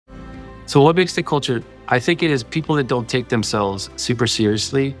So what makes the culture? I think it is people that don't take themselves super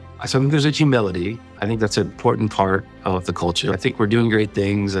seriously. I think there's a humility. I think that's an important part of the culture. I think we're doing great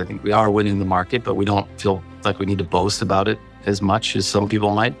things. I think we are winning the market, but we don't feel like we need to boast about it as much as some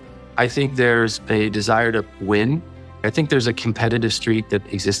people might. I think there's a desire to win. I think there's a competitive streak that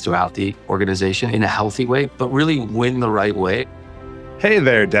exists throughout the organization in a healthy way, but really win the right way. Hey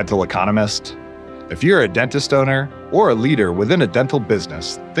there, dental economist. If you're a dentist owner or a leader within a dental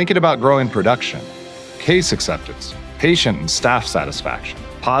business thinking about growing production, case acceptance, patient and staff satisfaction,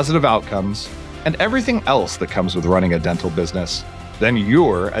 positive outcomes, and everything else that comes with running a dental business, then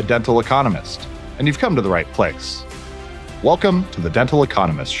you're a dental economist, and you've come to the right place. Welcome to the Dental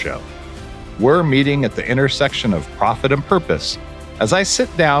Economist Show. We're meeting at the intersection of profit and purpose as I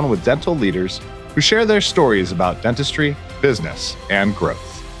sit down with dental leaders who share their stories about dentistry, business, and growth.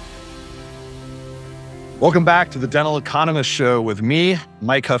 Welcome back to the Dental Economist Show with me,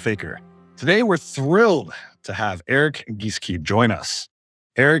 Mike Huffaker. Today, we're thrilled to have Eric Giesecke join us.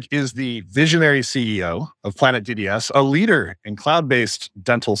 Eric is the visionary CEO of Planet DDS, a leader in cloud-based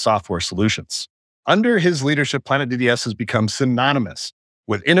dental software solutions. Under his leadership, Planet DDS has become synonymous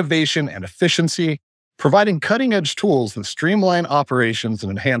with innovation and efficiency, providing cutting-edge tools that streamline operations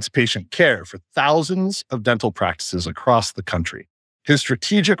and enhance patient care for thousands of dental practices across the country. His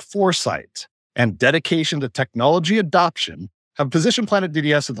strategic foresight and dedication to technology adoption have positioned Planet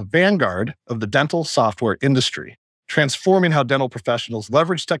DDS at the vanguard of the dental software industry, transforming how dental professionals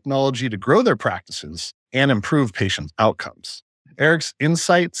leverage technology to grow their practices and improve patient outcomes. Eric's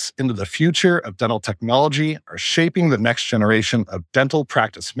insights into the future of dental technology are shaping the next generation of dental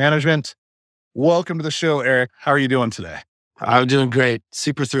practice management. Welcome to the show, Eric. How are you doing today? I'm doing great.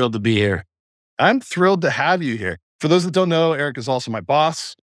 Super thrilled to be here. I'm thrilled to have you here. For those that don't know, Eric is also my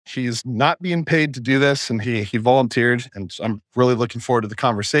boss. He's not being paid to do this, and he volunteered, and I'm really looking forward to the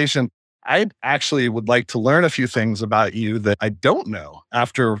conversation. I actually would like to learn a few things about you that I don't know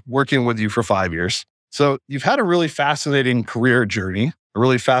after working with you for 5 years. So you've had a really fascinating career journey, a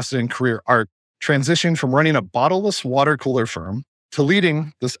really fascinating career arc, transitioning from running a bottleless water cooler firm to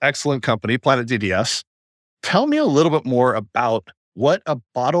leading this excellent company, Planet DDS. Tell me a little bit more about what a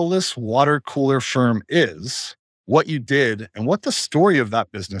bottleless water cooler firm is, what you did, and what the story of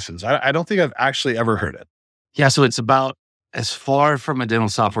that business is. I don't think I've actually ever heard it. Yeah, so it's about as far from a dental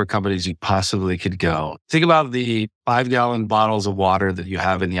software company as you possibly could go. Think about the 5-gallon bottles of water that you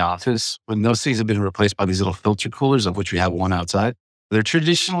have in the office. When those things have been replaced by these little filter coolers, of which we have one outside, they're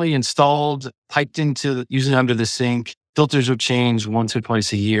traditionally installed, piped into, usually under the sink. Filters are changed once or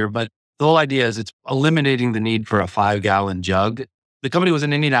twice a year, but the whole idea is it's eliminating the need for a 5-gallon jug. The company was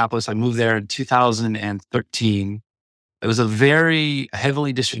in Indianapolis. I moved there in 2013. It was a very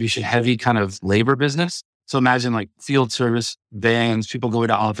heavily distribution-heavy kind of labor business. So imagine like field service vans, people going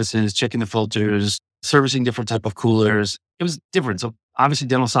to offices, checking the filters, servicing different type of coolers. It was different. So obviously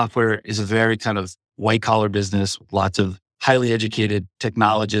dental software is a very kind of white collar business with lots of highly educated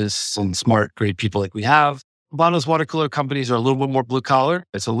technologists and smart, great people like we have. Bottleless water cooler companies are a little bit more blue collar.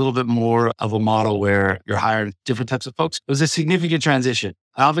 It's a little bit more of a model where you're hiring different types of folks. It was a significant transition.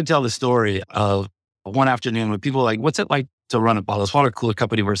 I often tell the story of one afternoon when people are like, what's it like to run a bottleless water cooler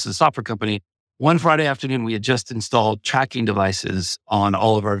company versus a software company? One Friday afternoon, we had just installed tracking devices on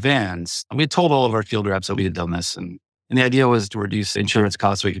all of our vans. And we had told all of our field reps that we had done this. And the idea was to reduce insurance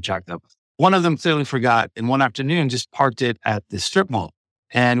costs so we could track them. One of them clearly forgot, and one afternoon just parked it at the strip mall.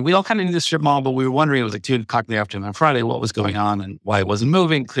 And we all kind of knew the strip mall, but we were wondering, it was like 2 o'clock in the afternoon on Friday, what was going on and why it wasn't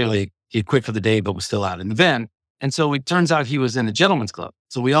moving. Clearly, he had quit for the day, but was still out in the van. And so it turns out he was in a gentleman's club.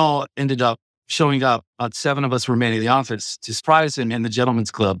 So we all ended up showing up. About 7 of us remained in the office to surprise him in the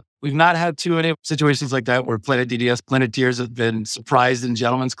gentleman's club. We've not had too many situations like that where Planet DDS, Planeteers have been surprised in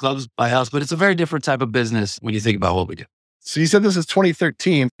gentlemen's clubs by us, but it's a very different type of business when you think about what we do. So you said this is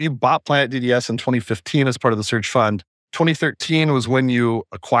 2013. You bought Planet DDS in 2015 as part of the search fund. 2013 was when you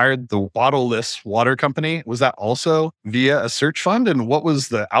acquired the bottleless water company. Was that also via a search fund? And what was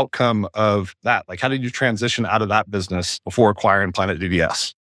the outcome of that? Like, how did you transition out of that business before acquiring Planet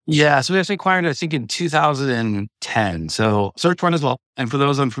DDS? Yeah, so we actually acquired it, I think, in 2010. So search fund as well. And for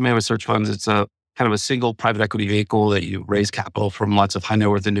those unfamiliar with search funds, it's a kind of a single private equity vehicle that you raise capital from lots of high net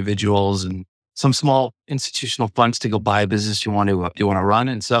worth individuals and some small institutional funds to go buy a business you want to run.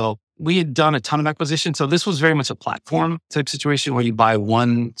 And so we had done a ton of acquisitions. So this was very much a platform type situation where you buy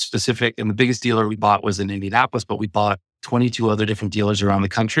one specific, and the biggest dealer we bought was in Indianapolis, but we bought 22 other different dealers around the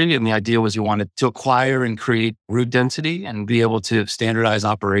country. And the idea was you wanted to acquire and create route density and be able to standardize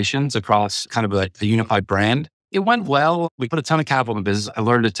operations across kind of a unified brand. It went well. We put a ton of capital in the business. I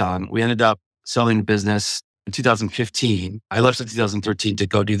learned a ton. We ended up selling the business in 2015. I left in 2013 to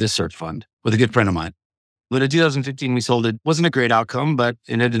go do this search fund with a good friend of mine. But in 2015, we sold it. Wasn't a great outcome, but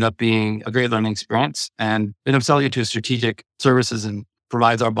it ended up being a great learning experience and ended up selling it to a strategic services and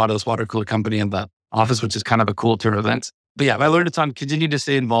provides our bottleless water cooler company in the office, which is kind of a cool turn of events. But yeah, I learned a ton, continued to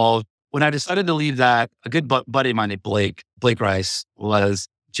stay involved. When I decided to leave that, a good buddy of mine named Blake Rice was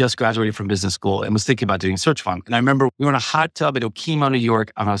just graduated from business school and was thinking about doing search fund. And I remember we were in a hot tub at Okemo, New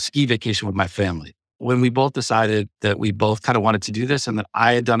York on a ski vacation with my family, when we both decided that we both kind of wanted to do this and that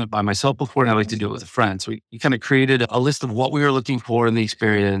I had done it by myself before and I'd like to do it with a friend. So we kind of created a list of what we were looking for in the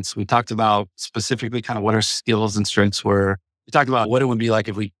experience. We talked about specifically kind of what our skills and strengths were. We talked about what it would be like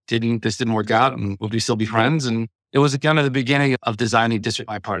if this didn't work out, and would we still be friends? And it was kind of the beginning of designing District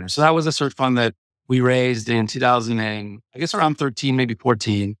My Partner. So that was a search fund that we raised in 2000 and I guess around 13, maybe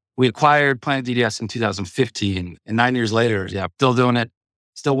 14. We acquired Planet DDS in 2015, and 9 years later, still doing it.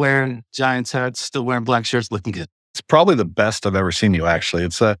 Still wearing Giants hats, still wearing black shirts, looking good. It's probably the best I've ever seen you, actually.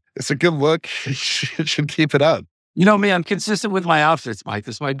 It's a good look. You should keep it up. You know me, I'm consistent with my outfits, Mike.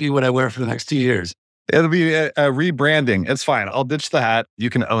 This might be what I wear for the next 2 years. It'll be a rebranding. It's fine. I'll ditch the hat. You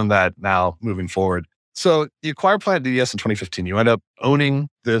can own that now moving forward. So you acquired Planet DDS in 2015. You end up owning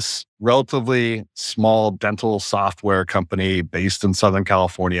this relatively small dental software company based in Southern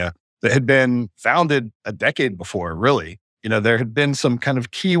California that had been founded a decade before, really. You know, there had been some kind of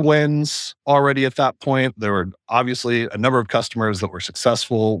key wins already at that point. There were obviously a number of customers that were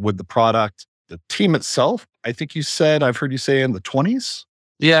successful with the product. The team itself, I think I've heard you say in the 20s?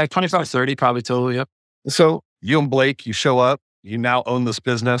 Yeah, 25, 30 probably total, yep. So you and Blake, you show up, you now own this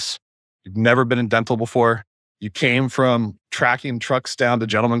business. You've never been in dental before. You came from tracking trucks down to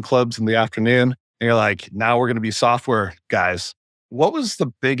gentlemen clubs in the afternoon. And you're like, now we're going to be software guys. What was the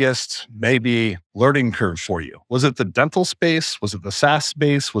biggest, maybe, learning curve for you? Was it the dental space? Was it the SaaS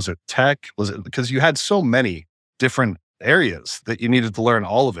space? Was it tech? Was it because you had so many different areas that you needed to learn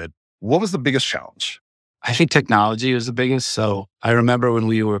all of it? What was the biggest challenge? I think technology was the biggest. So I remember when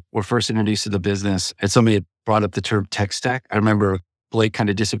we were first introduced to the business and somebody had brought up the term tech stack. I remember Blake kind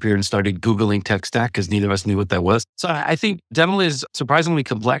of disappeared and started Googling tech stack because neither of us knew what that was. So I think dental is surprisingly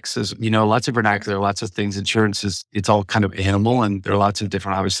complex. As you know, lots of vernacular, lots of things. Insurance it's all kind of animal, and there are lots of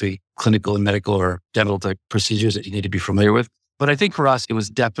different, obviously, clinical and medical or dental type procedures that you need to be familiar with. But I think for us, it was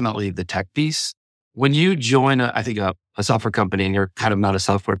definitely the tech piece. When you join, a software company and you're kind of not a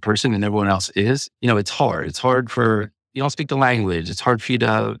software person and everyone else is, it's hard. It's hard for, you don't speak the language. It's hard for you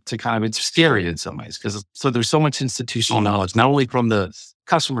to kind of, it's scary in some ways so there's so much institutional knowledge, not only from the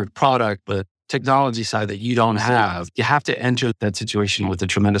customer product, but technology side that you don't have. You have to enter that situation with a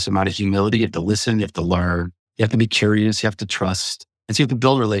tremendous amount of humility. You have to listen, you have to learn, you have to be curious, you have to trust. And so you have to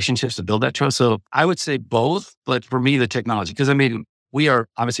build relationships to build that trust. So I would say both, but for me, the technology, because we are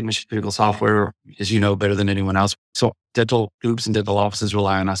obviously mission critical software, as you know, better than anyone else. So dental groups and dental offices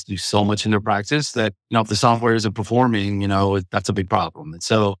rely on us to do so much in their practice that, if the software isn't performing, that's a big problem. And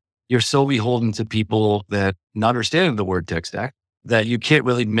so you're so beholden to people that not understanding the word tech stack that you can't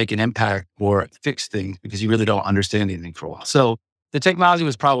really make an impact or fix things because you really don't understand anything for a while. So the technology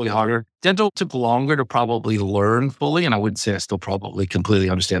was probably harder. Dental took longer to probably learn fully. And I wouldn't say I still probably completely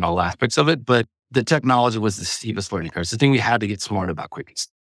understand all aspects of it, but the technology was the steepest learning curve. It's the thing we had to get smart about quickest.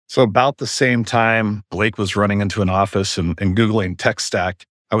 So about the same time Blake was running into an office and Googling tech stack,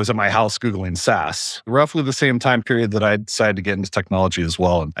 I was at my house Googling SaaS, roughly the same time period that I decided to get into technology as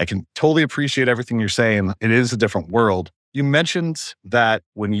well. And I can totally appreciate everything you're saying. It is a different world. You mentioned that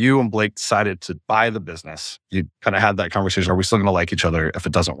when you and Blake decided to buy the business, you kind of had that conversation, are we still going to like each other if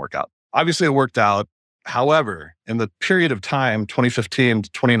it doesn't work out? Obviously it worked out. However, in the period of time, 2015 to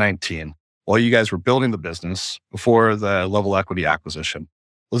 2019, while you guys were building the business before the Level Equity acquisition,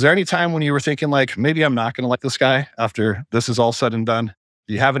 was there any time when you were thinking like, maybe I'm not going to like this guy after this is all said and done?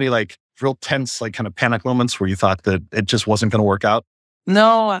 Do you have any like real tense, like kind of panic moments where you thought that it just wasn't going to work out?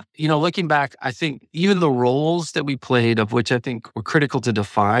 No, looking back, I think even the roles that we played, of which I think were critical to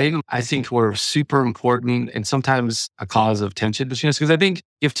define, I think were super important and sometimes a cause of tension between us. Because I think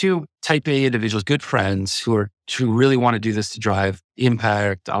you have two type A individuals, good friends who really want to do this to drive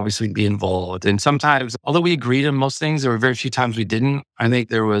impact, obviously be involved. And sometimes, although we agreed on most things, there were very few times we didn't. I think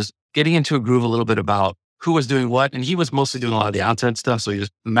there was getting into a groove a little bit about who was doing what. And he was mostly doing a lot of the outside stuff. So he was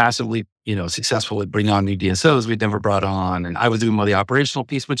massively, successful with bringing on new DSOs we'd never brought on. And I was doing more of the operational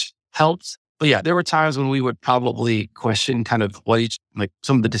piece, which helps. But yeah, there were times when we would probably question kind of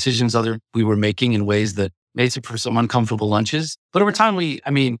some of the decisions we were making in ways that made for some uncomfortable lunches. But over time, we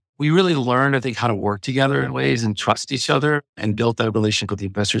really learned, I think, how to work together in ways and trust each other and built that relationship with the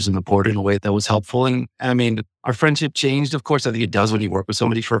investors and the board in a way that was helpful. And our friendship changed. Of course, I think it does when you work with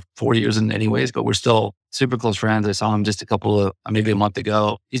somebody for 4 years in any ways, but we're still super close friends. I saw him just maybe a month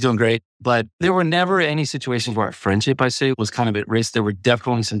ago. He's doing great. But there were never any situations where our friendship, I say, was kind of at risk. There were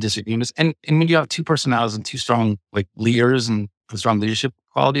definitely some disagreements. And when you have two personalities and two strong leaders and strong leadership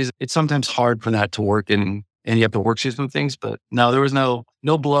qualities, it's sometimes hard for that to work and you have to work through some things. But no, there was no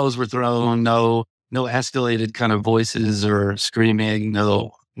blows were thrown, no escalated kind of voices or screaming,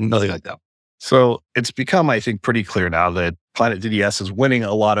 nothing like that. So it's become, I think, pretty clear now that Planet DDS is winning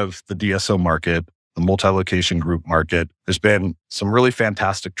a lot of the DSO market, the multi-location group market. There's been some really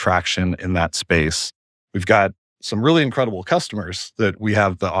fantastic traction in that space. We've got some really incredible customers that we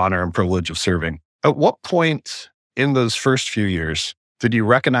have the honor and privilege of serving. At what point in those first few years did you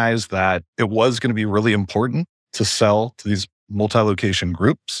recognize that it was going to be really important to sell to these multi-location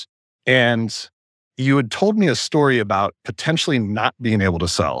groups? And you had told me a story about potentially not being able to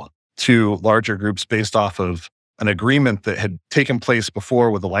sell to larger groups based off of an agreement that had taken place before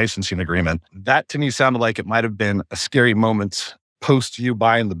with a licensing agreement. That to me sounded like it might have been a scary moment post you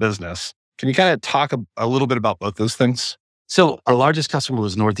buying the business. Can you kind of talk a little bit about both those things? So our largest customer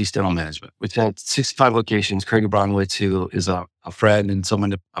was Northeast Dental Management, which had 65 locations. Craig Abronowitz, who is a friend and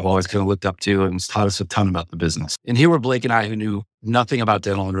someone that I've always kind of looked up to and has taught us a ton about the business. And here were Blake and I, who knew nothing about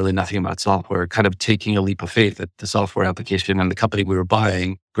dental and really nothing about software, kind of taking a leap of faith that the software application and the company we were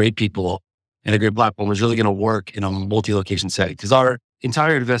buying, great people and a great platform, was really going to work in a multi-location setting. Because our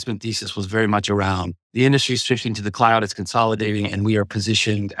entire investment thesis was very much around the industry shifting to the cloud, it's consolidating, and we are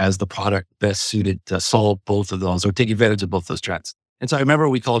positioned as the product best suited to solve both of those or take advantage of both those trends. And so I remember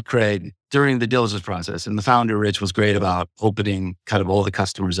we called Craig during the diligence process, and the founder, Rich, was great about opening kind of all the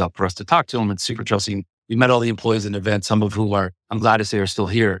customers up for us to talk to them and super trusting. We met all the employees in the event, some of whom I'm glad to say are still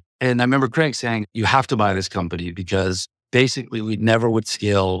here. And I remember Craig saying, you have to buy this company because basically we never would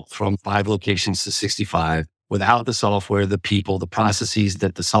scale from 5 locations to 65 without the software, the people, the processes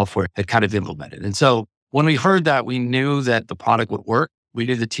that the software had kind of implemented. And so when we heard that, we knew that the product would work. We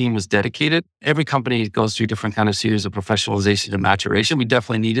knew the team was dedicated. Every company goes through different kind of series of professionalization and maturation. We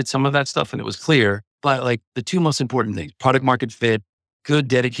definitely needed some of that stuff, and it was clear. But the two most important things, product market fit, good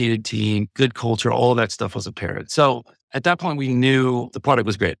dedicated team, good culture, all of that stuff was apparent. So at that point, we knew the product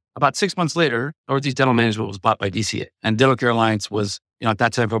was great. About 6 months later, Northeast Dental Management was bought by DCA. And Dental Care Alliance was, at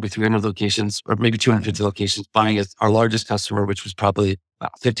that time, probably 300 locations or maybe 250 locations, buying as our largest customer, which was probably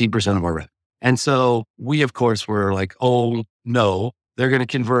about 15% of our revenue. And so we, of course, were like, oh, no, they're going to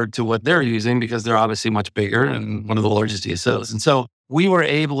convert to what they're using because they're obviously much bigger and one of the largest DSOs. And so we were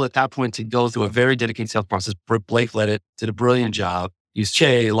able at that point to go through a very dedicated sales process. Blake led it, did a brilliant job, used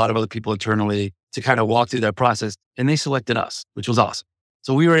Che, a lot of other people internally to kind of walk through that process. And they selected us, which was awesome.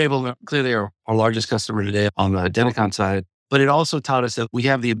 So we were able to, clearly our largest customer today on the Denticon side, but it also taught us that we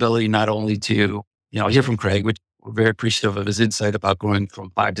have the ability not only to, hear from Craig, which we're very appreciative of his insight about going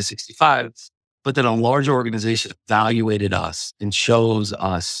from 5 to 65, but that a larger organization evaluated us and shows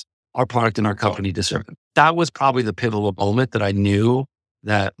us our product and our company to serve them. That was probably the pivotal moment that I knew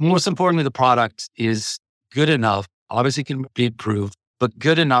that most importantly, the product is good enough, obviously can be improved, but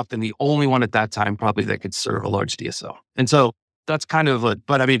good enough and the only one at that time probably that could serve a large DSO. And so that's kind of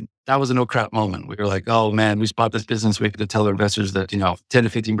that was a no crap moment. We were like, oh man, we bought this business. We had to tell our investors that, 10 to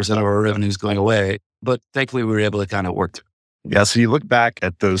 15% of our revenue is going away. But thankfully we were able to kind of work through. Yeah. So you look back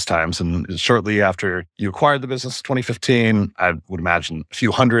at those times and shortly after you acquired the business, 2015, I would imagine a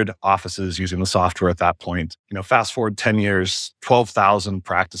few hundred offices using the software at that point. Fast forward 10 years, 12,000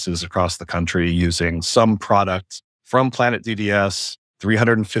 practices across the country using some product from Planet DDS,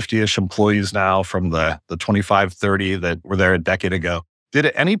 350-ish employees now from the 25, 30 that were there a decade ago. Did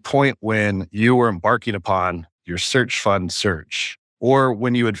at any point when you were embarking upon your search fund search, or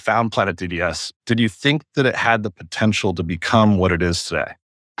when you had found Planet DDS, did you think that it had the potential to become what it is today?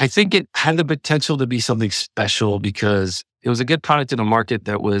 I think it had the potential to be something special because it was a good product in a market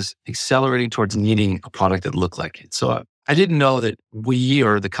that was accelerating towards needing a product that looked like it. So I didn't know that we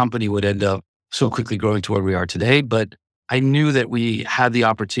or the company would end up so quickly growing to where we are today, but I knew that we had the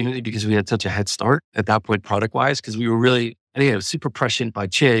opportunity because we had such a head start at that point product-wise, because we were really, I think it was super prescient by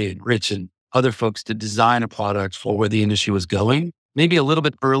Che and Rich and other folks to design a product for where the industry was going. Maybe a little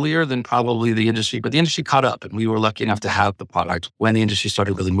bit earlier than probably the industry, but the industry caught up and we were lucky enough to have the product when the industry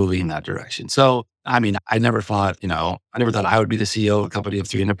started really moving in that direction. So I mean, I never thought, I never thought I would be the CEO of a company of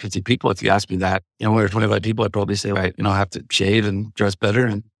 350 people. If you asked me that, we're 25 people, I'd probably say, right, I have to shave and dress better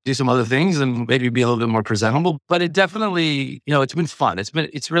and do some other things and maybe be a little bit more presentable. But it definitely, it's been fun.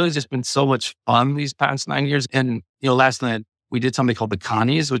 It's really just been so much fun these past 9 years. And, last night we did something called the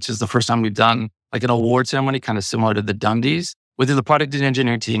Connies, which is the first time we've done like an award ceremony, kind of similar to the Dundies within the product and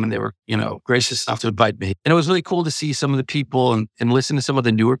engineering team. And they were, gracious enough to invite me. And it was really cool to see some of the people and listen to some of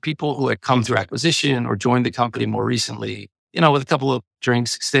the newer people who had come through acquisition or joined the company more recently, with a couple of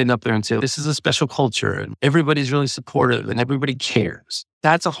drinks, stand up there and say, this is a special culture and everybody's really supportive and everybody cares.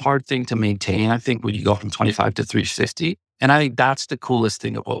 That's a hard thing to maintain, I think, when you go from 25 to 350. And I think that's the coolest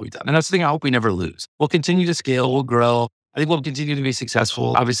thing of what we've done. And that's the thing I hope we never lose. We'll continue to scale, we'll grow. I think we'll continue to be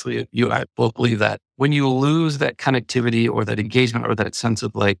successful. Obviously, you and I both believe that when you lose that connectivity or that engagement or that sense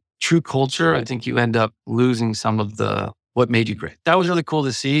of like true culture, I think you end up losing some of what made you great. That was really cool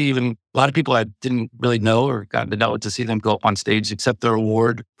to see. Even a lot of people I didn't really know or got to know, to see them go up on stage, accept their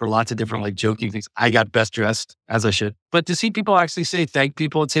award for lots of different like joking things. I got best dressed, as I should. But to see people actually thank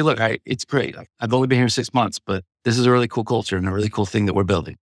people and say, look, it's great. I've only been here 6 months, but this is a really cool culture and a really cool thing that we're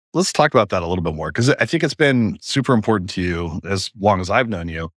building. Let's talk about that a little bit more, because I think it's been super important to you as long as I've known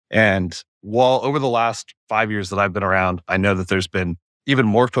you. And while over the last 5 years that I've been around, I know that there's been even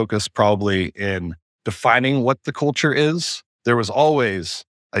more focus probably in defining what the culture is. There was always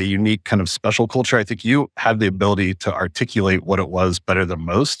a unique kind of special culture. I think you had the ability to articulate what it was better than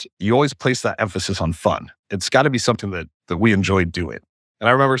most. You always place that emphasis on fun. It's got to be something that we enjoy doing. And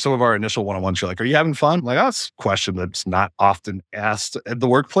I remember some of our initial one-on-ones, you're like, are you having fun? I'm like, oh, that's a question that's not often asked at the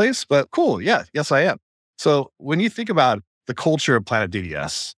workplace, but cool. Yeah, yes, I am. So when you think about the culture of Planet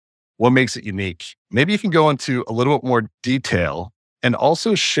DDS, what makes it unique? Maybe you can go into a little bit more detail and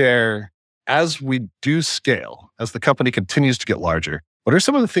also share, as we do scale, as the company continues to get larger, what are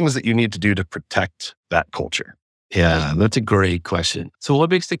some of the things that you need to do to protect that culture? Yeah, that's a great question. So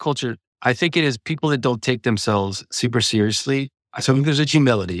what makes the culture? I think it is people that don't take themselves super seriously. So I think there's a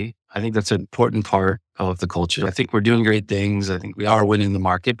humility. I think that's an important part of the culture. I think we're doing great things. I think we are winning the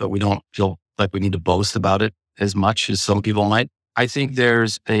market, but we don't feel like we need to boast about it as much as some people might. I think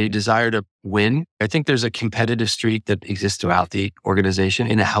there's a desire to win. I think there's a competitive streak that exists throughout the organization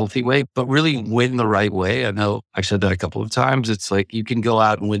in a healthy way, but really win the right way. I know I've said that a couple of times. It's like you can go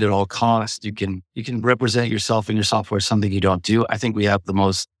out and win at all costs. You can represent yourself and your software as something you don't do. I think we have the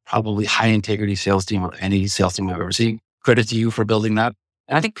most probably high integrity sales team of any sales team I've ever seen. Credit to you for building that.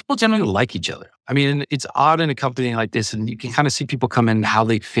 And I think people generally like each other. I mean, it's odd in a company like this, and you can kind of see people come in and how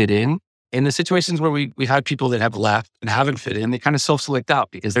they fit in. In the situations where we've had people that have left and haven't fit in, they kind of self-select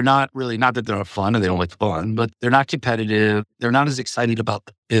out because they're not that they're not fun and they don't like fun, but they're not competitive. They're not as excited about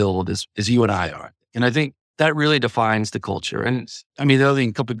the build as you and I are. And I think that really defines the culture. And the other thing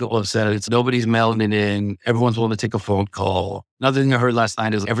a couple of people have said, it's nobody's mailing in. Everyone's willing to take a phone call. Another thing I heard last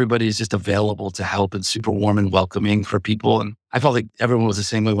night is everybody's just available to help and super warm and welcoming for people. And I felt like everyone was the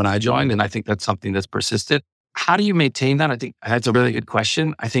same way when I joined. And I think that's something that's persisted. How do you maintain that? I think that's a really good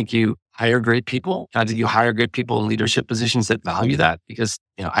question. I think you hire great people. I think you hire great people in leadership positions that value that because,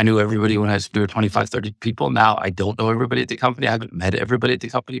 I knew everybody when we were 25, 30 people. Now I don't know everybody at the company. I haven't met everybody at the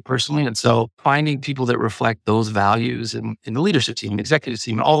company personally. And so finding people that reflect those values in the leadership team, executive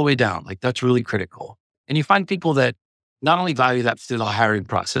team, and all the way down, like that's really critical. And you find people that not only value that through the hiring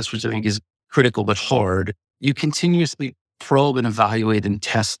process, which I think is critical, but hard, you continuously probe and evaluate and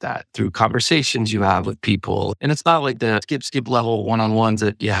test that through conversations you have with people. And it's not like the skip level one-on-ones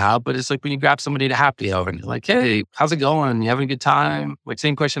that you have, but it's like when you grab somebody to happy hour and you're like, hey, how's it going? You having a good time? Like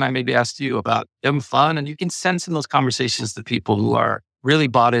same question I maybe asked you about having fun. And you can sense in those conversations the people who are really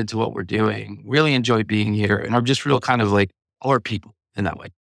bought into what we're doing, really enjoy being here and are just real kind of like our people in that way.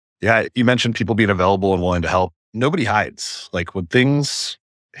 Yeah. You mentioned people being available and willing to help. Nobody hides. Like when things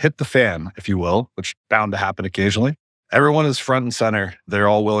hit the fan, if you will, which bound to happen occasionally, everyone is front and center. They're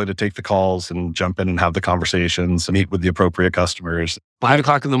all willing to take the calls and jump in and have the conversations and meet with the appropriate customers. 5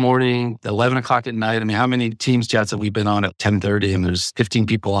 o'clock in the morning, 11 o'clock at night. How many Teams chats have we been on at 10:30 and there's 15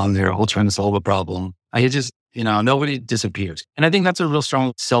 people on there all trying to solve a problem? Nobody disappears. And I think that's a real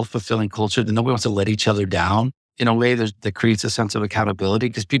strong self-fulfilling culture that nobody wants to let each other down in a way that creates a sense of accountability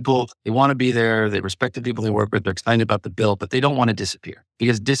because people, they want to be there. They respect the people they work with. They're excited about the build, but they don't want to disappear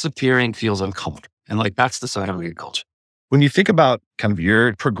because disappearing feels uncomfortable. And that's the sign of a good culture. When you think about kind of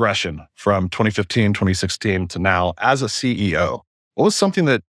your progression from 2015, 2016 to now as a CEO, what was something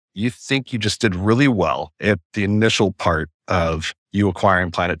that you think you just did really well at the initial part of you acquiring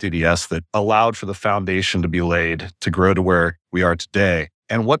Planet DDS that allowed for the foundation to be laid to grow to where we are today?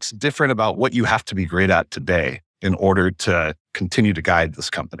 And what's different about what you have to be great at today in order to continue to guide this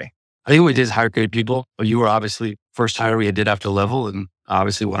company? I think what we did is hire great people. But you were obviously first hire we did after level, and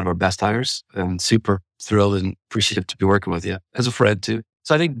obviously one of our best hires, and super thrilled and appreciative to be working with you as a friend too.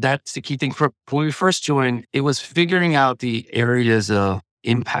 So I think that's the key thing for when we first joined, it was figuring out the areas of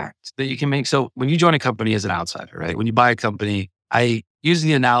impact that you can make. So when you join a company as an outsider, right? When you buy a company, I use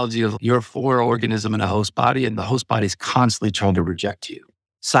the analogy of you're a foreign organism in a host body, and the host body is constantly trying to reject you,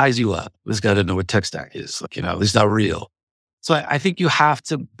 size you up. This guy doesn't know what tech stack is. Like, it's not real. So I think you have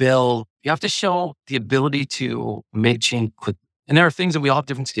to show the ability to make change quickly. And there are things that we all have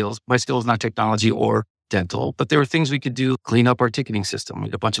different skills. My skill is not technology or dental, but there are things we could do, clean up our ticketing system. We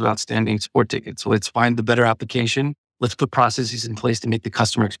had a bunch of outstanding support tickets. So let's find the better application. Let's put processes in place to make the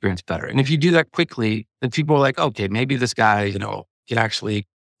customer experience better. And if you do that quickly, then people are like, okay, maybe this guy, can actually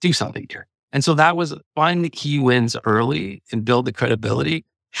do something here. And so that was find the key wins early and build the credibility,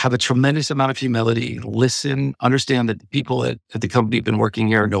 have a tremendous amount of humility, listen, understand that the people at the company have been working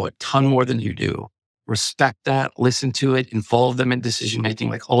here know a ton more than you do. Respect that, listen to it, involve them in decision-making,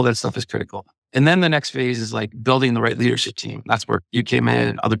 like all that stuff is critical. And then the next phase is like building the right leadership team. That's where you came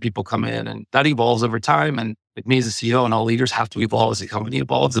in, other people come in, and that evolves over time. And like me as a CEO and all leaders have to evolve as the company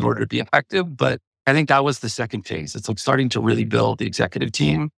evolves in order to be effective. But I think that was the second phase. It's like starting to really build the executive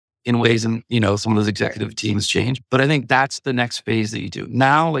team in ways, and some of those executive teams change. But I think that's the next phase that you do.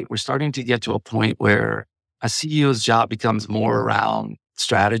 Now, like we're starting to get to a point where a CEO's job becomes more around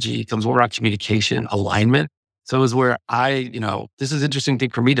strategy, becomes more around communication, alignment. So it was where this is an interesting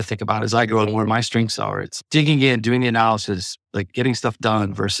thing for me to think about as I go and where my strengths are. It's digging in, doing the analysis, like getting stuff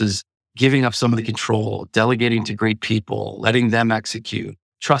done versus giving up some of the control, delegating to great people, letting them execute,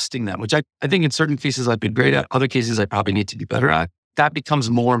 trusting them, which I think in certain cases I've been great at. Other cases I probably need to be better at. That becomes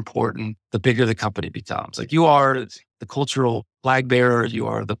more important the bigger the company becomes. Like you are the cultural flag bearer, you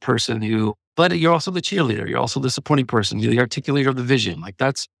are the person but you're also the cheerleader. You're also the supporting person. You're the articulator of the vision. Like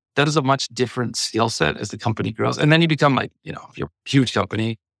that is a much different skill set as the company grows. And then you become if you're a huge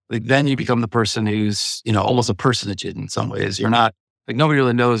company, like then you become the person who's, almost a personage in some ways. You're not like nobody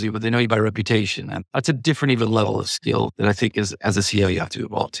really knows you, but they know you by reputation. And that's a different even level of skill that I think as a CEO you have to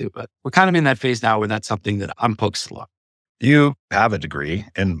evolve to. But we're kind of in that phase now where that's something that I'm focused on. You have a degree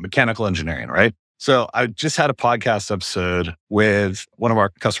in mechanical engineering, right? So I just had a podcast episode with one of our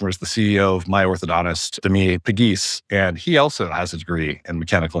customers, the CEO of My Orthodontist, Demi Pagis, and he also has a degree in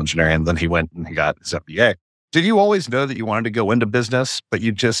mechanical engineering. And then he went and he got his MBA. Did you always know that you wanted to go into business, but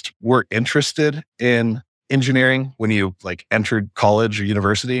you just were interested in engineering when you entered college or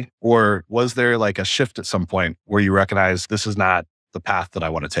university? Or was there like a shift at some point where you recognized this is not the path that I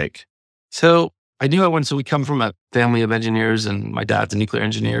want to take? So I knew so we come from a family of engineers, and my dad's a nuclear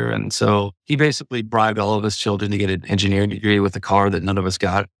engineer. And so he basically bribed all of his children to get an engineering degree with a car that none of us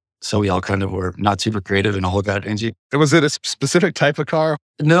got. So we all kind of were not super creative and all got engineering. Was it a specific type of car?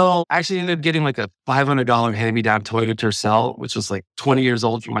 No, I actually ended up getting like a $500 hand-me-down Toyota Tercel, which was like 20 years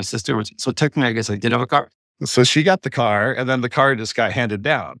old from my sister. So technically, I guess I did have a car. So she got the car, and then the car just got handed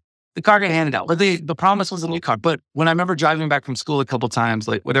down. The car got handed out, but the promise was a new car. But when I remember driving back from school a couple of times,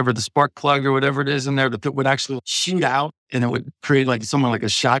 like whatever the spark plug or whatever it is in there, that would actually shoot out, and it would create like someone like a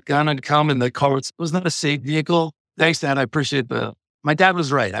shotgun would come, and the car was not a safe vehicle. Thanks, Dad. I appreciate my dad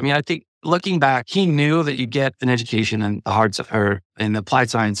was right. I mean, I think looking back, he knew that you get an education in the hearts of her in applied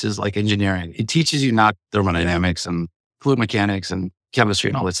sciences like engineering. It teaches you not thermodynamics and fluid mechanics and chemistry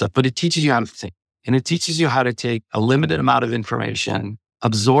and all that stuff, but it teaches you how to think, and it teaches you how to take a limited amount of information,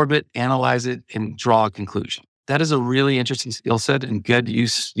 absorb it, analyze it, and draw a conclusion. That is a really interesting skill set and good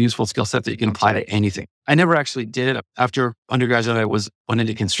useful skill set that you can apply to anything. I never actually did it. After undergraduate, I went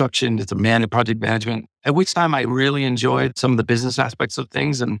into construction, it's a project management, at which time I really enjoyed some of the business aspects of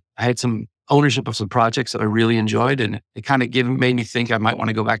things. And I had some ownership of some projects that I really enjoyed. And it kind of made me think I might want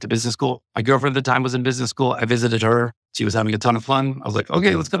to go back to business school. My girlfriend at the time was in business school. I visited her. She was having a ton of fun. I was like,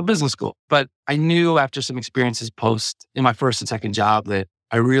 okay, let's go to business school. But I knew after some experiences in my first and second job that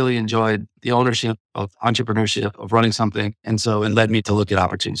I really enjoyed the ownership of entrepreneurship, of running something. And so it led me to look at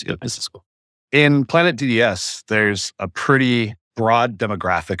opportunities to go to business school. In Planet DDS, there's a pretty broad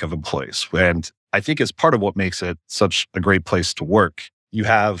demographic of employees. And I think it's part of what makes it such a great place to work. You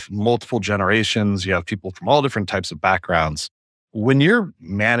have multiple generations, you have people from all different types of backgrounds. When you're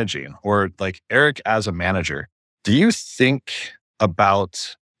managing, or like Eric as a manager, do you think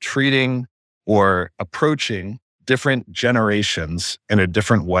about treating or approaching different generations in a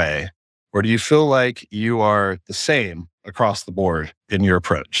different way? Or do you feel like you are the same across the board in your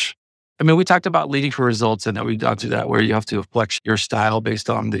approach? I mean, we talked about leading for results, and that we've gone through that where you have to flex your style based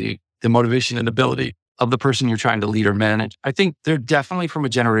on the motivation and ability of the person you're trying to lead or manage. I think they're definitely from a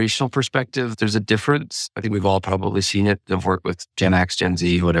generational perspective, there's a difference. I think we've all probably seen it. I've worked with Gen X, Gen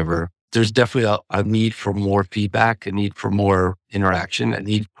Z, whatever. There's definitely a need for more feedback, a need for more interaction, a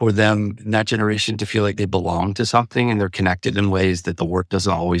need for them in that generation to feel like they belong to something and they're connected in ways that the work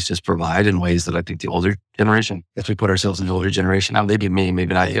doesn't always just provide, in ways that I think the older generation, if we put ourselves in the older generation, now maybe me,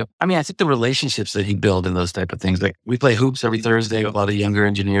 maybe not you. I mean, I think the relationships that you build in those type of things, like we play hoops every Thursday with a lot of younger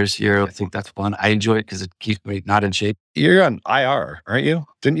engineers here. I think that's fun. I enjoy it because it keeps me not in shape. You're on IR, aren't you?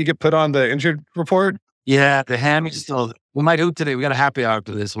 Didn't you get put on the injured report? Yeah, the ham is still, we might hoop today. We got a happy hour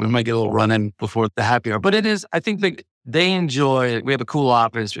after this. We might get a little run in before the happy hour. But it is, I think that they enjoy, we have a cool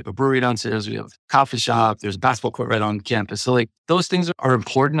office, we have a brewery downstairs, we have a coffee shop, there's a basketball court right on campus. So like those things are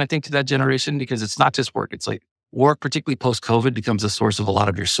important, I think, to that generation, because it's not just work. It's like work, particularly post-COVID, becomes a source of a lot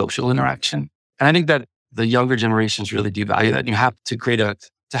of your social interaction. And I think that the younger generations really do value that. And you have to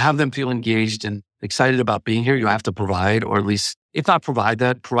to have them feel engaged and excited about being here, you have to provide, or at least, if not provide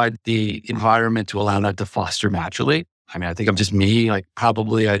that, provide the environment to allow that to foster naturally. I mean, I think I'm just me. Like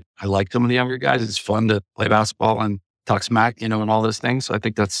probably I like some of the younger guys. It's fun to play basketball and talk smack, and all those things. So I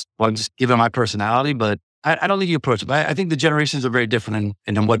think that's, well, just given my personality, but I don't think you approach it. But I think the generations are very different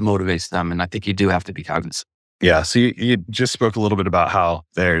in what motivates them. And I think you do have to be cognizant. Yeah. So you just spoke a little bit about how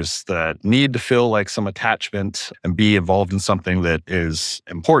there's the need to feel like some attachment and be involved in something that is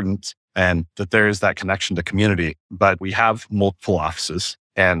important, and that there is that connection to community. But we have multiple offices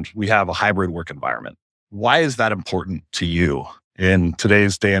and we have a hybrid work environment. Why is that important to you? In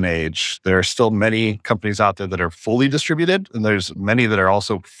today's day and age, there are still many companies out there that are fully distributed, and there's many that are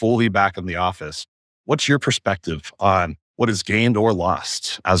also fully back in the office. What's your perspective on what is gained or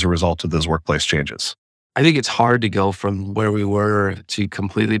lost as a result of those workplace changes? I think it's hard to go from where we were to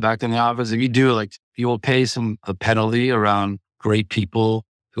completely back in the office. If you do, like, you will pay a penalty around great people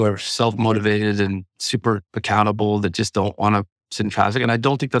who are self-motivated and super accountable, that just don't want to sit in traffic. And I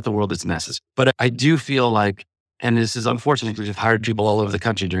don't think that the world is necessary. But I do feel like, and this is unfortunate, because we've hired people all over the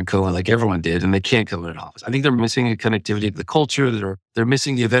country during COVID, like everyone did, and they can't come in an office. I think they're missing a connectivity to the culture. They're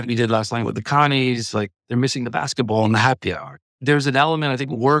missing the event we did last night with the Connies. Like they're missing the basketball and the happy hour. There's an element, I think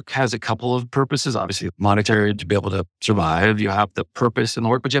work has a couple of purposes, obviously monetary to be able to survive. You have the purpose in the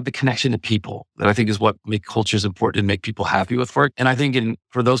work, but you have the connection to people that I think is what make cultures important and make people happy with work. And I think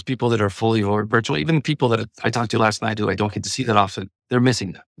for those people that are fully or virtual, even the people that I talked to last night who I don't get to see that often, they're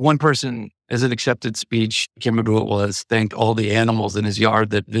missing that. One person, as an accepted speech, I can't remember who it was, thanked all the animals in his yard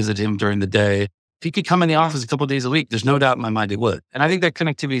that visit him during the day. If he could come in the office a couple of days a week, there's no doubt in my mind he would. And I think that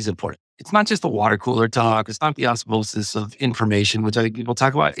connectivity is important. It's not just the water cooler talk. It's not the osmosis of information, which I think people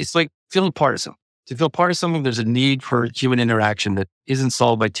talk about. It's like feeling part of something. To feel part of something, there's a need for human interaction that isn't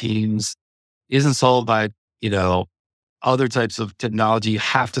solved by teams, isn't solved by, other types of technology. You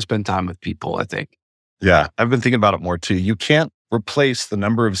have to spend time with people, I think. Yeah, I've been thinking about it more too. You can't replace the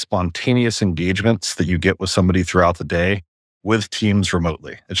number of spontaneous engagements that you get with somebody throughout the day with teams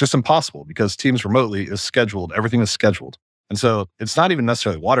remotely. It's just impossible, because teams remotely is scheduled. Everything is scheduled. And so it's not even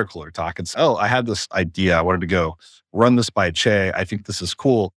necessarily water cooler talk. It's, I had this idea. I wanted to go run this by Che. I think this is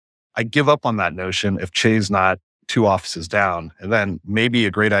cool. I give up on that notion if Che's not 2 offices down. And then maybe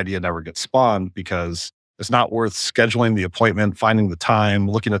a great idea never gets spawned, because it's not worth scheduling the appointment, finding the time,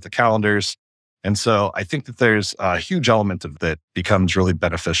 looking at the calendars. And so I think that there's a huge element of that becomes really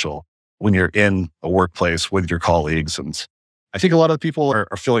beneficial when you're in a workplace with your colleagues. And I think a lot of people are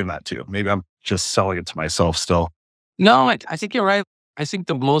feeling that too. Maybe I'm just selling it to myself still. No, I think you're right. I think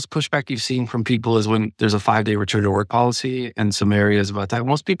the most pushback you've seen from people is when there's a 5-day return to work policy and some areas about that.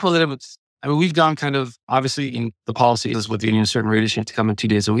 Most people we've gone kind of, obviously in the policy is within a certain radius, you have to come in 2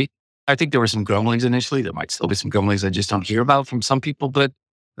 days a week. I think there were some grumblings initially. There might still be some grumblings I just don't hear about from some people, but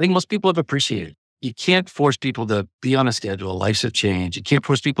I think most people have appreciated it. You can't force people to be on a schedule. Lives have changed. You can't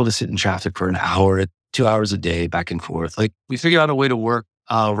force people to sit in traffic for an hour, 2 hours a day, back and forth. Like we figured out a way to work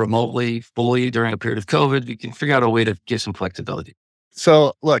remotely, fully during a period of COVID. We can figure out a way to get some flexibility.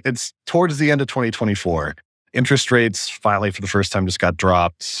 So look, it's towards the end of 2024. Interest rates finally for the first time just got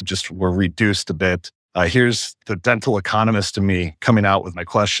dropped, just were reduced a bit. Here's the dental economist in me coming out with my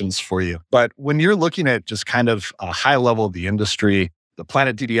questions for you. But when you're looking at just kind of a high level of the industry, the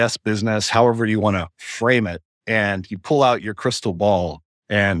Planet DDS business, however you want to frame it, and you pull out your crystal ball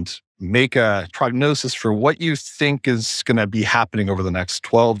and make a prognosis for what you think is going to be happening over the next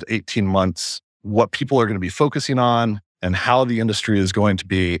 12 to 18 months, what people are going to be focusing on, and how the industry is going to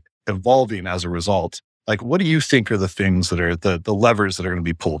be evolving as a result. Like, what do you think are the things that are the levers that are going to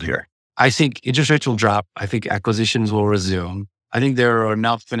be pulled here? I think interest rates will drop. I think acquisitions will resume. I think there are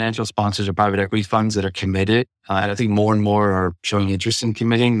enough financial sponsors or private equity funds that are committed. And I think more and more are showing interest in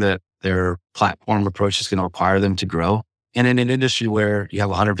committing, that their platform approach is going to require them to grow. And in an industry where you have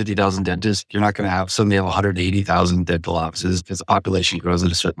 150,000 dentists, you're not going to suddenly have 180,000 dental offices because the population grows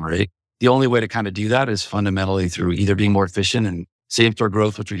at a certain rate. The only way to kind of do that is fundamentally through either being more efficient and same-store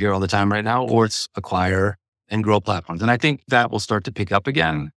growth, which we hear all the time right now, or it's acquire and grow platforms. And I think that will start to pick up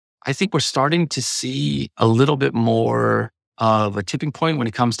again. I think we're starting to see a little bit more of a tipping point when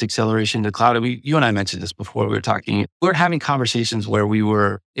it comes to acceleration to the cloud. You and I mentioned this before we were talking. We were having conversations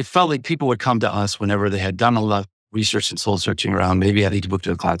where it felt like people would come to us whenever they had done a lot of research and soul searching around maybe having to move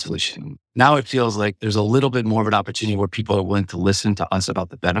to a cloud solution. Now it feels like there's a little bit more of an opportunity where people are willing to listen to us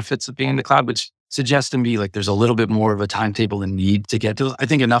about the benefits of being in the cloud, which suggests to me like there's a little bit more of a timetable and need to get to. I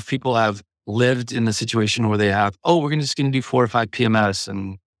think enough people have lived in the situation where they have, we're just going to do 4 or 5 PMS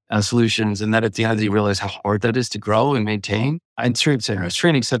and solutions. And then at the end, you realize how hard that is to grow and maintain. And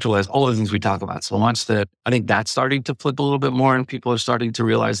training, centralized, all the things we talk about so much that I think that's starting to flip a little bit more and people are starting to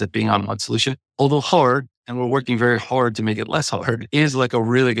realize that being on one solution, although hard, and we're working very hard to make it less hard, is like a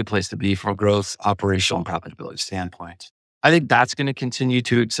really good place to be from a growth, operational, and profitability standpoint. I think that's going to continue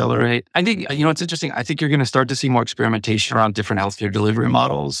to accelerate. I think, it's interesting. I think you're going to start to see more experimentation around different healthcare delivery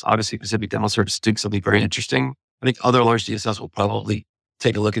models. Obviously, Pacific Dental Service is doing something very interesting. I think other large DSS will probably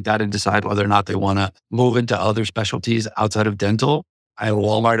take a look at that and decide whether or not they want to move into other specialties outside of dental.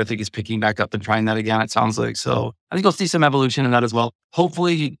 Walmart, I think, is picking back up and trying that again, it sounds like. So I think you'll see some evolution in that as well.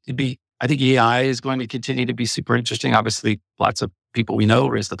 Hopefully, I think AI is going to continue to be super interesting. Obviously, lots of people we know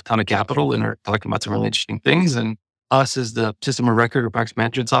raised a ton of capital and are talking about some really interesting things. And us as the system of record or practice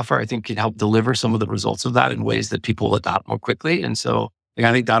management software, I think can help deliver some of the results of that in ways that people will adopt more quickly. And so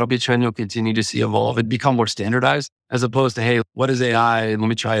I think that'll be a trend you'll continue to see evolve and become more standardized as opposed to, hey, what is AI? And let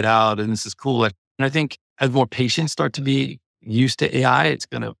me try it out. And this is cool. And I think as more patients start to be used to AI, it's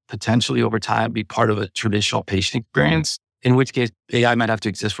going to potentially over time be part of a traditional patient experience, in which case AI might have to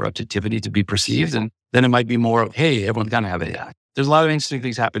exist for objectivity to be perceived. And then it might be more of, hey, everyone's going to have AI. There's a lot of interesting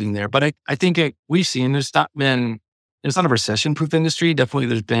things happening there. But I think we've seen it's not a recession-proof industry. Definitely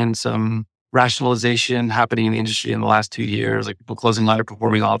there's been some rationalization happening in the industry in the last 2 years, like people closing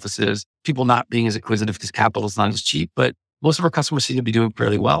underperforming offices, people not being as acquisitive because capital is not as cheap. But most of our customers seem to be doing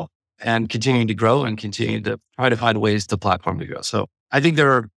fairly well and continuing to grow and continue to try to find ways to platform to grow. So I think there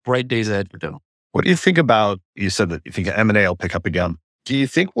are bright days ahead for dental. What do you think about, you said that you think M&A will pick up again. Do you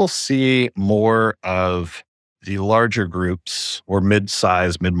think we'll see more of the larger groups or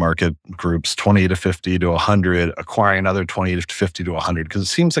mid-market groups, 20 to 50 to 100, acquiring another 20 to 50 to 100? Because it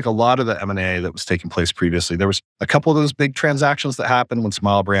seems like a lot of the M&A that was taking place previously, there was a couple of those big transactions that happened when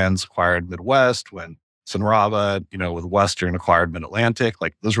Smile Brands acquired Midwest, when Sunrava, with Western acquired Mid-Atlantic.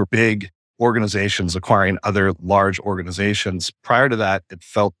 Like those were big organizations acquiring other large organizations. Prior to that, it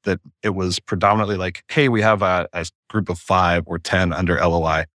felt that it was predominantly like, hey, we have a group of 5 or 10 under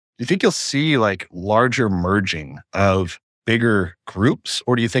LOI. Do you think you'll see like larger merging of bigger groups,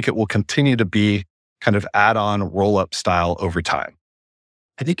 or do you think it will continue to be kind of add-on roll-up style over time?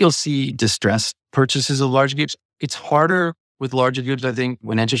 I think you'll see distressed purchases of large groups. It's harder with larger groups, I think,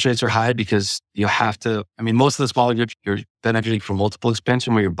 when interest rates are high because you have to, most of the smaller groups, you're benefiting from multiple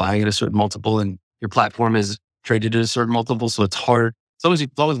expansion where you're buying at a certain multiple and your platform is traded at a certain multiple. So it's hard. As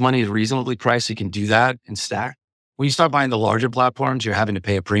long as money is reasonably priced, you can do that and stack. When you start buying the larger platforms, you're having to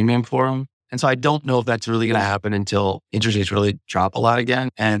pay a premium for them. And so I don't know if that's really going to happen until interest rates really drop a lot again.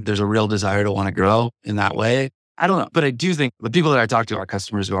 And there's a real desire to want to grow in that way. I don't know. But I do think the people that I talk to, our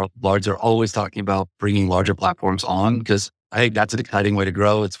customers who are large, are always talking about bringing larger platforms on because I think that's an exciting way to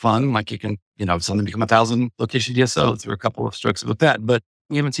grow. It's fun. Like you can, suddenly become 1,000 location DSO through a couple of strokes of a pen. But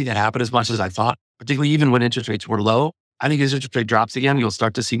we haven't seen that happen as much as I thought, particularly even when interest rates were low. I think as interest rate drops again, you'll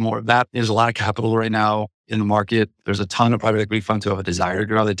start to see more of that. There's a lot of capital right now in the market. There's a ton of private equity funds who have a desire to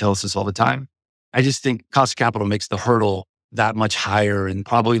grow. They tell us this all the time. I just think cost of capital makes the hurdle that much higher. And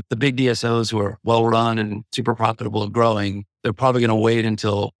probably the big DSOs who are well-run and super profitable and growing, they're probably going to wait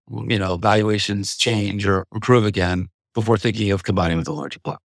until, valuations change or improve again before thinking of combining with a larger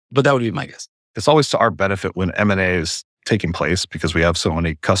platform. But that would be my guess. It's always to our benefit when M&A is taking place because we have so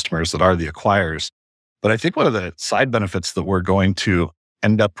many customers that are the acquirers. But I think one of the side benefits that we're going to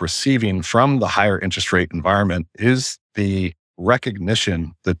end up receiving from the higher interest rate environment is the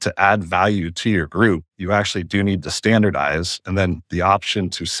recognition that to add value to your group, you actually do need to standardize. And then the option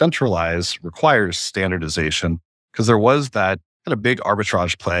to centralize requires standardization because there was that kind of big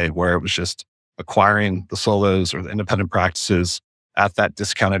arbitrage play where it was just acquiring the solos or the independent practices at that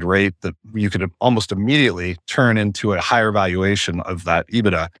discounted rate that you could almost immediately turn into a higher valuation of that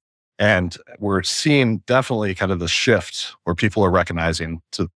EBITDA. And we're seeing definitely kind of the shift where people are recognizing,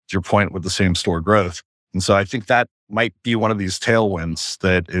 to your point with the same store growth, And so I think that might be one of these tailwinds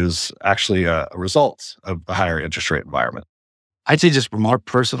that is actually a result of the higher interest rate environment. I'd say just from our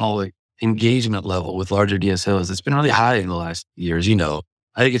personal engagement level with larger DSOs, it's been really high in the last years.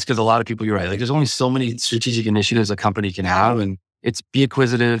 I think it's because a lot of people, you're right. Like there's only so many strategic initiatives a company can have, and it's be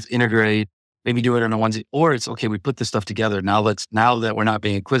acquisitive, integrate, maybe do it on a onesie, or it's okay. We put this stuff together. Now that we're not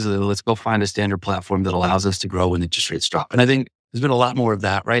being acquisitive, let's go find a standard platform that allows us to grow when interest rates drop. And I think there's been a lot more of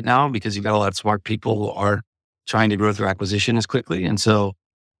that right now because you've got a lot of smart people who are trying to grow through acquisition as quickly. And so,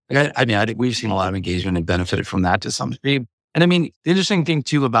 I think we've seen a lot of engagement and benefited from that to some degree. And I mean, the interesting thing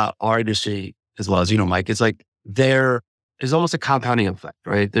too about our industry, as well as, Mike, it's like there is almost a compounding effect,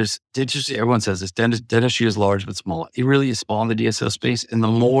 right? There's dentistry, everyone says this, dentistry is large but small. It really is small in the DSO space. And the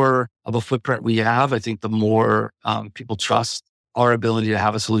more of a footprint we have, I think the more people trust our ability to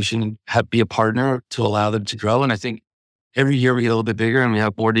have a solution and be a partner to allow them to grow. And I think every year we get a little bit bigger and we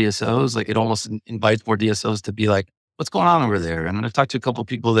have more DSOs, like it almost invites more DSOs to be like, what's going on over there? And I've talked to a couple of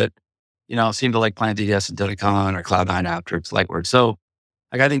people that, seem to like Planet DDS and Dental or Cloud9 after it's Lightword. So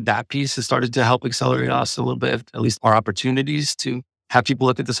I think that piece has started to help accelerate us a little bit, at least our opportunities to have people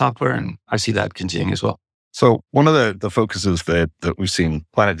look at the software. And I see that continuing as well. So one of the focuses that we've seen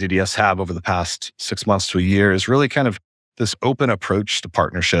Planet DDS have over the past 6 months to a year is really kind of this open approach to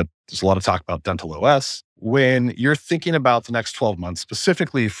partnership. There's a lot of talk about Dental OS. When you're thinking about the next 12 months,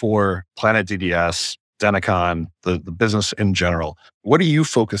 specifically for Planet DDS, Denticon, the business in general, what are you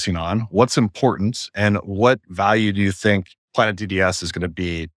focusing on? What's important? And what value do you think Planet DDS is going to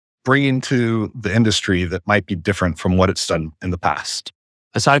be bringing to the industry that might be different from what it's done in the past?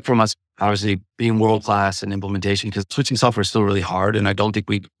 Aside from us obviously being world-class in implementation, because switching software is still really hard. And I don't think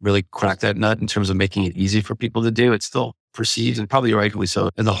we really cracked that nut in terms of making it easy for people to do. It's still perceived, and probably rightfully so,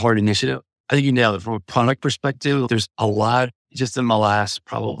 as a hard initiative. I think you nailed it. From a product perspective, there's a lot, just in the last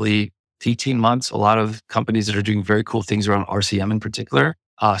probably 18 months, a lot of companies that are doing very cool things around RCM in particular,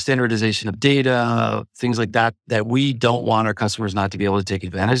 standardization of data, things like that we don't want our customers not to be able to take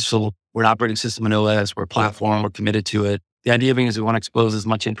advantage. So we're an operating system in OS, we're a platform, we're committed to it. The idea being is we want to expose as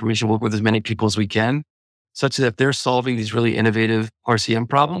much information, work with as many people as we can, such that if they're solving these really innovative RCM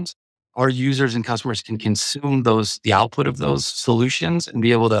problems, our users and customers can consume the output of those solutions and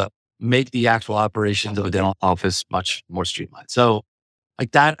be able to make the actual operations of a dental office much more streamlined. So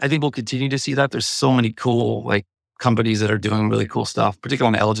like that, I think we'll continue to see that. There's so many cool companies that are doing really cool stuff,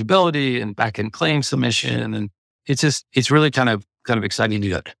 particularly on eligibility and back-end claim submission. And it's really kind of exciting to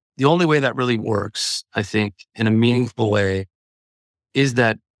do that. The only way that really works, I think, in a meaningful way is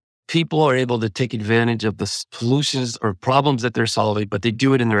that people are able to take advantage of the solutions or problems that they're solving, but they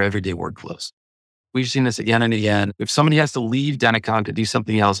do it in their everyday workflows. We've seen this again and again. If somebody has to leave Denticon to do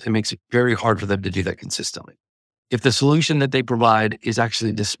something else, it makes it very hard for them to do that consistently. If the solution that they provide is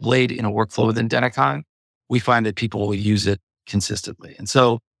actually displayed in a workflow within Denticon, we find that people will use it consistently. And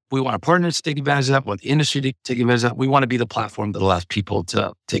so we want our partners to take advantage of that. We want the industry to take advantage of that. We want to be the platform that allows people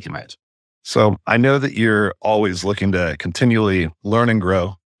to take advantage. So I know that you're always looking to continually learn and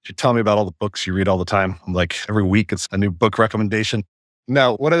grow. You tell me about all the books you read all the time. Like every week, it's a new book recommendation.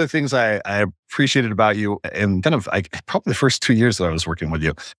 Now, one of the things I appreciated about you, and probably the first 2 years that I was working with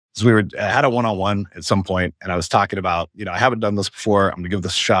you, is I had a one-on-one at some point, and I was talking about, I haven't done this before. I'm going to give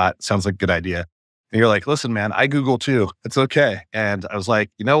this a shot. Sounds like a good idea. And you're like, listen, man, I Google too. It's okay. And I was like,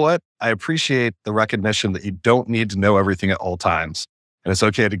 you know what? I appreciate the recognition that you don't need to know everything at all times. And it's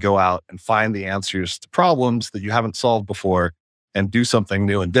okay to go out and find the answers to problems that you haven't solved before and do something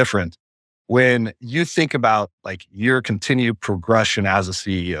new and different. When you think about your continued progression as a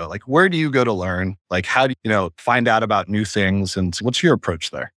CEO, where do you go to learn? How do you find out about new things? And what's your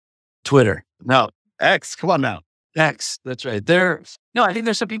approach there? Twitter. No. X. Come on now. X. That's right. I think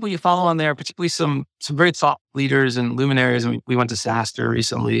there's some people you follow on there, particularly some very thought leaders and luminaries. And we went to SaaStr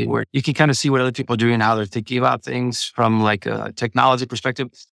recently, where you can kind of see what other people are doing, how they're thinking about things from a technology perspective,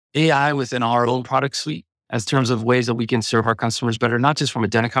 AI within our own product suite, as terms of ways that we can serve our customers better, not just from a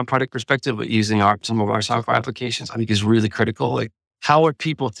Denticon product perspective, but using some of our software applications, I think is really critical. How are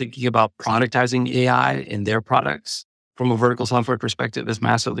people thinking about productizing AI in their products from a vertical software perspective is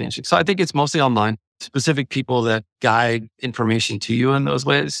massively interesting. So I think it's mostly online, specific people that guide information to you in those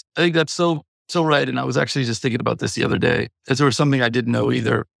ways. I think that's so right. And I was actually just thinking about this the other day, as there was something I didn't know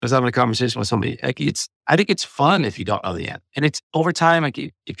either. I was having a conversation with somebody. I think it's fun if you don't know the end. And it's over time,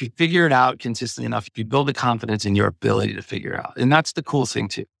 if you figure it out consistently enough, if you build the confidence in your ability to figure it out. And that's the cool thing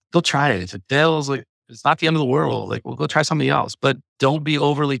too. Go try it. If it fails, it's not the end of the world. We'll go try something else. But don't be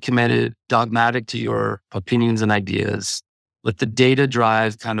overly committed, dogmatic to your opinions and ideas. Let the data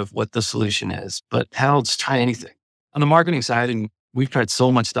drive kind of what the solution is. But hell, just try anything. On the marketing side, and we've tried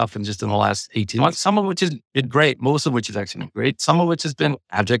so much stuff in the last 18 months, some of which has been great, most of which has actually been great, some of which has been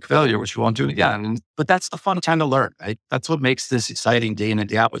abject failure, which we won't do again. But that's the fun time to learn, right? That's what makes this exciting day in and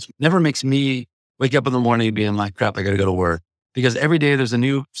day out, which never makes me wake up in the morning being like, crap, I got to go to work. Because every day there's a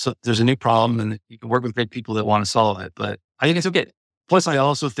new problem and you can work with great people that want to solve it. But I think it's okay. Plus, I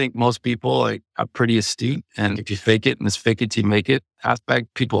also think most people are pretty astute. And if you fake it and this fake it till you make it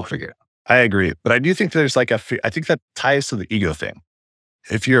aspect, people will figure it out. I agree. But I do think there's I think that ties to the ego thing.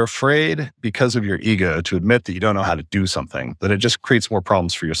 If you're afraid because of your ego to admit that you don't know how to do something, then it just creates more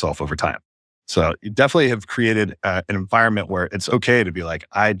problems for yourself over time. So you definitely have created an environment where it's okay to be like,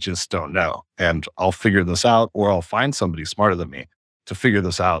 I just don't know. And I'll figure this out, or I'll find somebody smarter than me to figure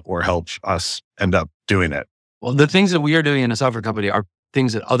this out or help us end up doing it. Well, the things that we are doing in a software company are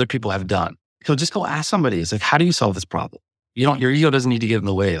things that other people have done. So just go ask somebody. It's like, how do you solve this problem? Your ego doesn't need to get in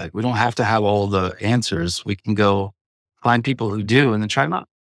the way. Like, we don't have to have all the answers. We can go find people who do and then try them out.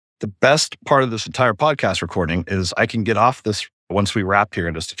 The best part of this entire podcast recording is I can get off this once we wrap here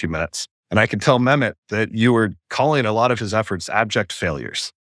in just a few minutes. And I can tell Mehmet that you were calling a lot of his efforts abject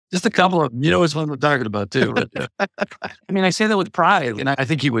failures. Just a couple of, it's what I'm talking about too. I say that with pride, and I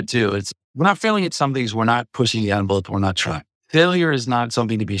think you would too. We're not failing at some things. We're not pushing the envelope. We're not trying. Failure is not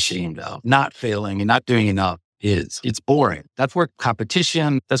something to be ashamed of. Not failing and not doing enough it's boring. That's where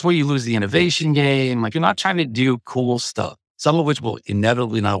competition, that's where you lose the innovation game. Like, you're not trying to do cool stuff, some of which will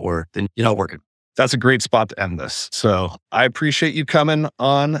inevitably not work. Then you're not working. That's a great spot to end this. So I appreciate you coming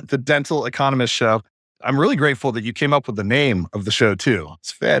on the Dental Economist Show. I'm really grateful that you came up with the name of the show too.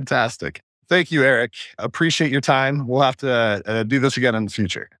 It's fantastic. Thank you, Eric. Appreciate your time. We'll have to do this again in the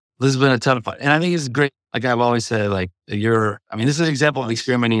future. This has been a ton of fun. And I think it's great. Like I've always said, this is an example of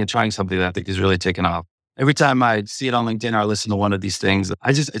experimenting and trying something that I think is really taken off. Every time I see it on LinkedIn or I listen to one of these things,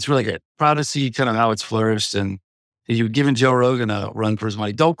 it's really good. Proud to see kind of how it's flourished. And you've given Joe Rogan a run for his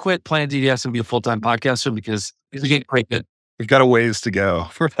money. Don't quit Planet DDS and be a full-time podcaster, because it's getting quite good. We've got a ways to go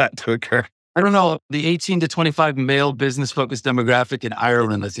for that to occur. I don't know. The 18 to 25 male business-focused demographic in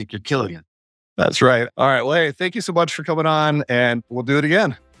Ireland, I think you're killing it. That's right. All right. Well, hey, thank you so much for coming on, and we'll do it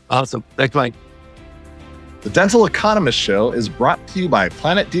again. Awesome. Thanks, Mike. The Dental Economist Show is brought to you by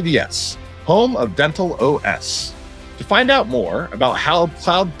Planet DDS, home of Dental OS. To find out more about how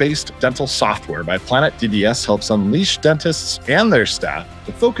cloud-based dental software by Planet DDS helps unleash dentists and their staff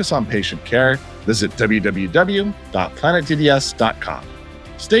to focus on patient care, visit www.planetdds.com.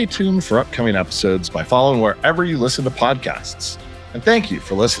 Stay tuned for upcoming episodes by following wherever you listen to podcasts. And thank you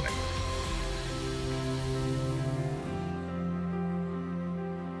for listening.